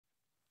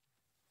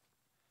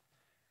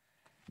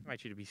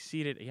invite you to be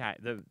seated. Yeah,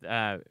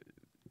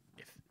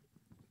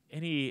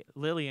 if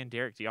Lily and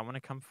Derek, do y'all want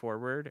to come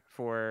forward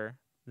for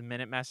the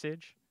minute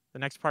message? The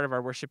next part of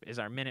our worship is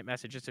our minute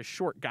message. It's a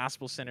short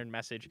gospel-centered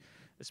message,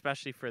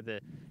 especially for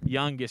the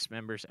youngest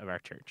members of our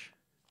church.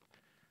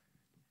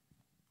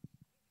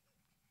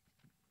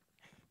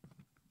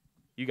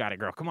 You got it,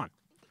 girl. Come on.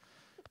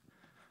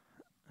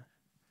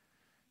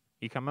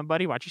 You coming,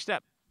 buddy? Watch your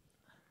step.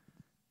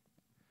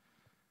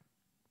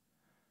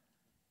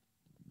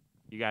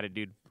 You got it,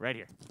 dude. Right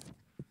here.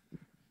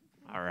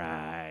 All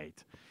right.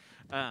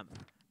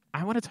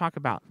 I want to talk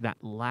about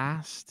that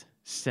last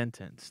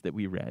sentence that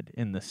we read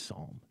in the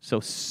psalm. So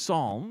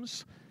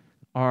psalms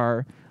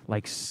are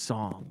like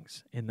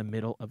songs in the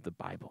middle of the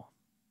Bible.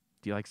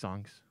 Do you like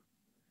songs?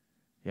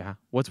 Yeah.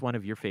 What's one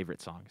of your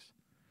favorite songs?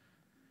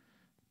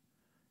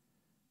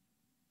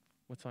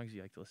 What songs do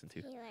you like to listen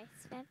to? Taylor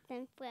Swift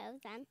and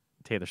Frozen.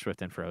 Taylor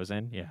Swift and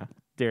Frozen, yeah.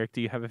 Derek,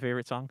 do you have a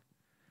favorite song?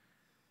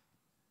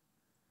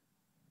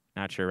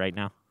 Not sure right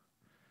now.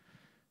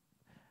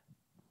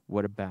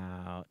 What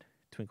about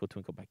Twinkle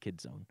Twinkle by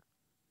Kidzone?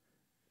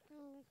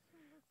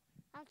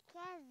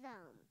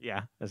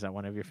 Yeah, is that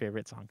one of your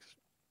favorite songs?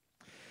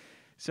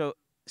 So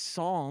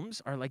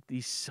Psalms are like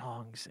these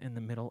songs in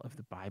the middle of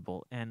the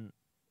Bible, and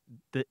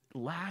the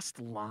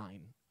last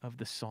line of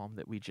the psalm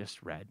that we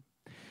just read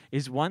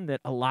is one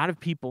that a lot of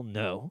people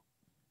know,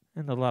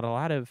 and a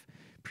lot of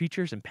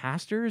preachers and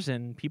pastors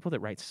and people that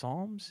write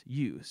psalms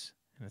use.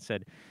 And it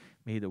said,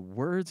 "May the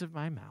words of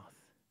my mouth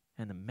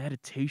and the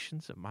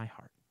meditations of my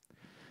heart."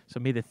 So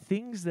may the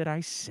things that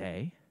I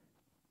say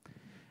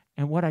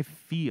and what I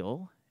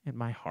feel in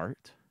my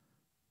heart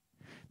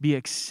be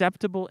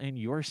acceptable in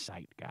your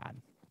sight,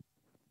 God.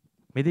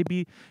 May they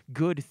be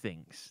good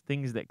things,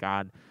 things that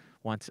God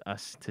wants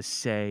us to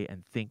say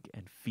and think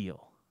and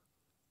feel.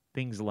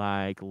 Things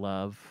like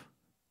love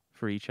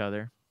for each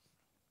other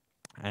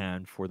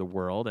and for the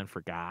world and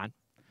for God.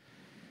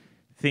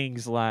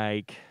 Things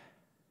like,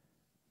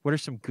 what are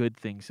some good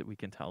things that we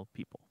can tell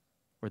people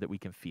or that we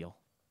can feel?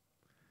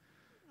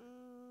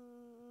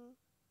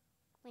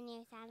 When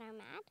you're sad or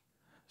mad.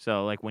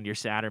 So, like when you're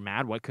sad or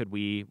mad, what could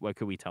we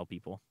tell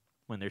people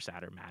when they're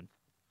sad or mad?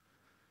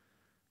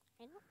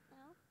 I don't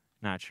know.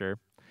 Not sure.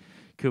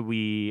 Could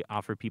we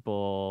offer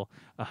people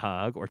a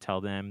hug or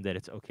tell them that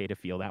it's okay to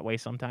feel that way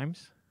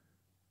sometimes?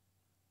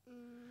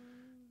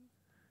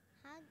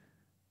 Hug.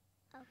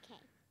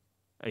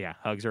 Okay. Yeah,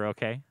 hugs are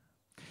okay.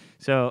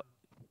 So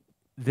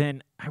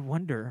then I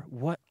wonder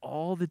what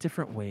all the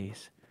different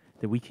ways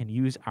that we can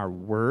use our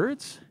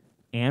words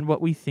and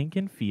what we think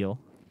and feel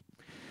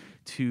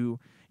to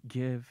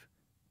give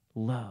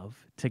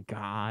love to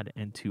God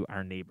and to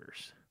our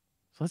neighbors.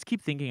 So let's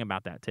keep thinking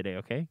about that today,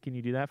 okay? Can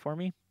you do that for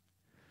me?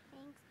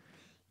 Thanks.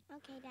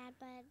 Okay, Dad,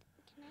 but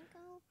can I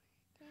go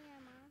to your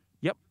mom?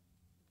 Yep.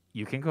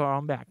 You can go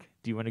on back.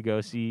 Do you want to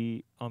go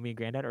see Omi and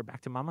Granddad or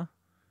back to Mama?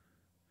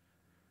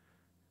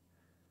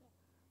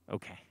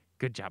 Okay.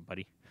 Good job,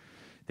 buddy.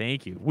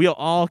 Thank you. We'll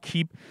all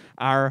keep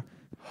our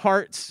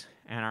hearts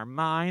and our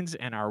minds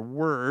and our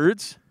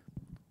words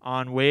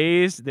on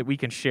ways that we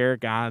can share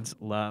God's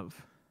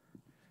love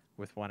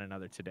with one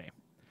another today.